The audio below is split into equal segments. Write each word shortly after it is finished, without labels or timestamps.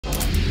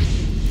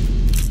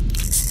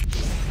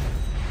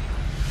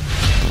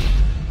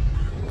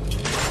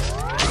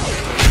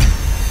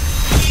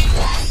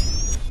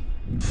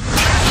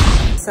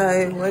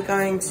So we're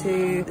going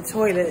to the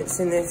toilets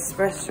in this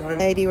restaurant.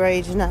 Lady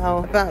Rage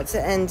now about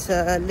to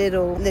enter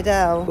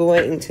Lidl. We're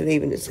waiting to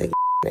leave and it's taking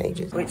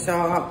ages, which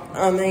are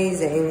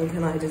amazing,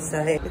 can I just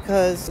say,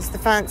 because it's the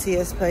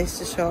fanciest place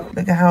to shop.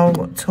 Look at how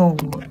tall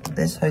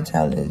this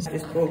hotel is. I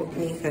just bought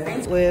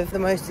Nico with the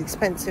most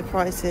expensive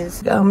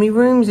prices. Look how many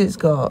rooms it's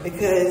got,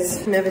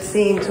 because I've never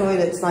seen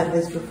toilets like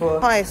this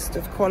before. Highest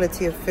of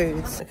quality of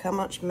foods. Look how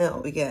much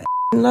milk we get.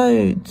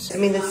 Loads. I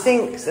mean, the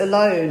sinks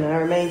alone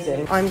are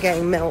amazing. I'm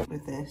getting milk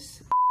with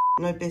this.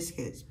 No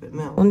biscuits, but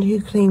milk. I wonder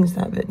who cleans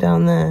that bit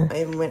down there.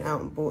 I even went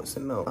out and bought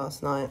some milk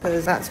last night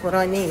because that's what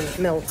I need,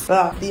 milk.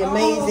 But the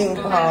amazing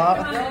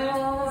part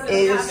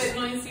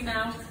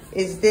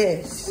is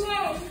this.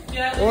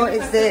 What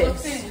is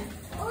this?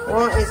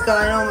 What is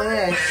going on with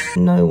this?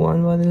 No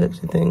one by the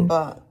looks of things.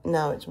 But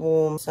now it's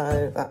warm,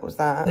 so that was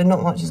that. So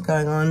not much is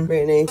going on,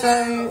 really.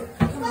 So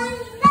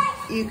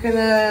you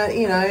can,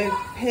 you know,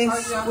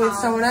 piss with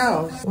someone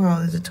else. Wow,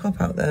 there's a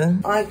top out there.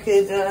 I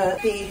could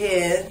pee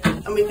here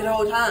and we could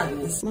hold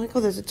hands. Oh my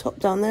God, there's a top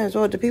down there as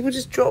well. Do people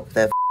just drop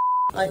their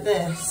like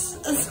this?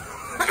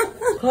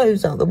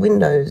 Clothes out the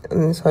windows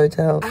in this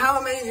hotel. How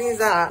amazing is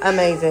that?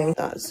 Amazing.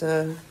 That's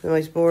the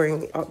most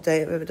boring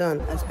update I've ever done.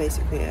 That's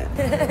basically it.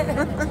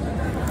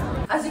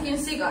 As you can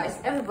see, guys,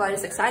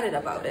 everybody's excited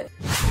about it.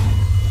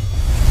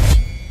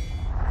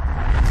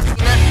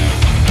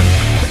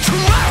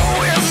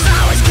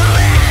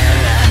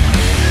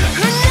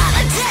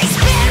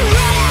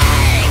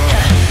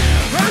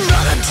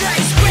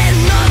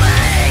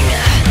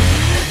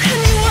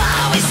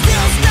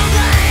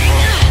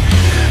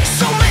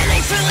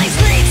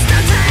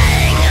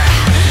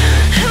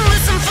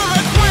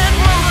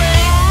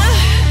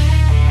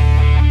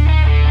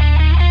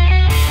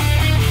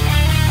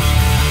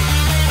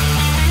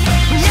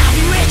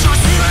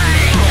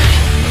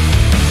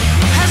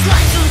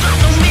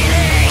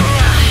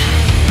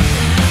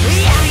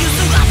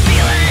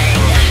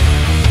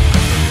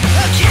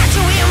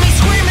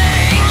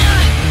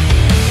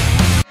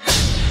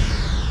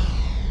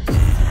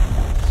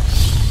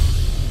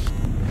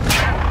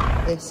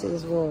 This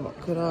is what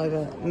could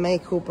either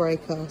make or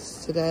break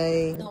us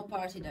today. No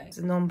party day. It's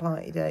a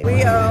non-party day.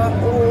 We are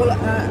all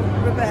at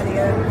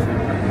Rebellion.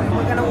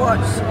 We're going to watch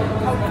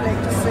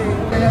Conflict soon.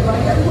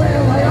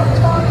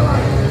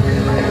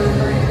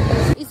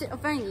 Is it a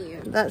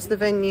venue? That's the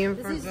venue in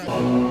front of us.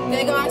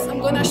 Okay guys, I'm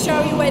going to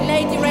show you where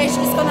Lady Rage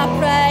is going to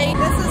play.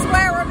 This is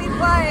where we'll be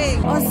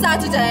playing. On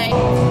Saturday.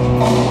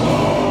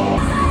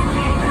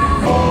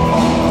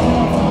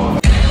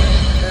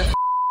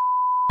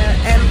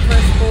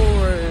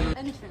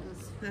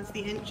 That's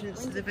the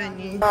entrance to the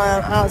venue.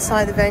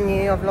 Outside the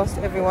venue, I've lost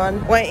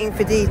everyone. Waiting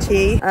for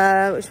DT,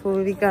 which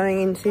we'll be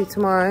going into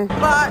tomorrow.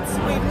 But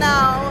we've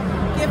now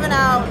given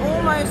out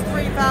almost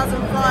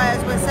 3,000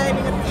 flyers. We're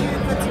saving a few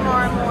for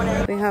tomorrow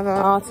morning. We have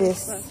our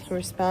artist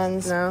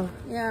wristbands now.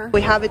 Yeah.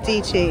 We have a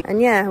DT.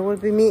 And yeah, we'll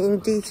be meeting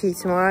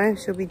DT tomorrow.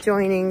 She'll be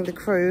joining the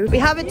crew. We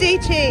have a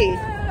DT.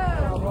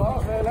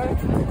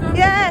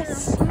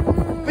 Yes.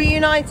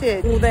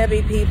 Reunited. Will there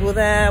be people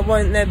there?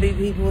 Won't there be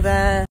people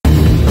there?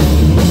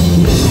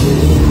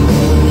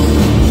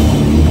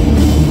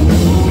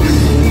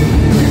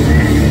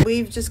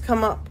 We've just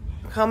come up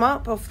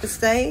off the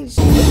stage,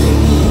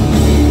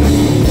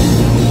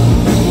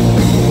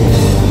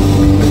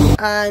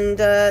 and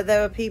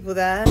there were people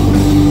there.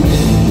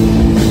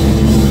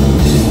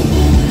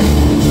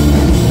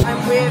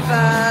 I'm with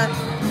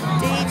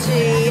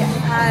DG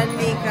and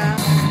Nika.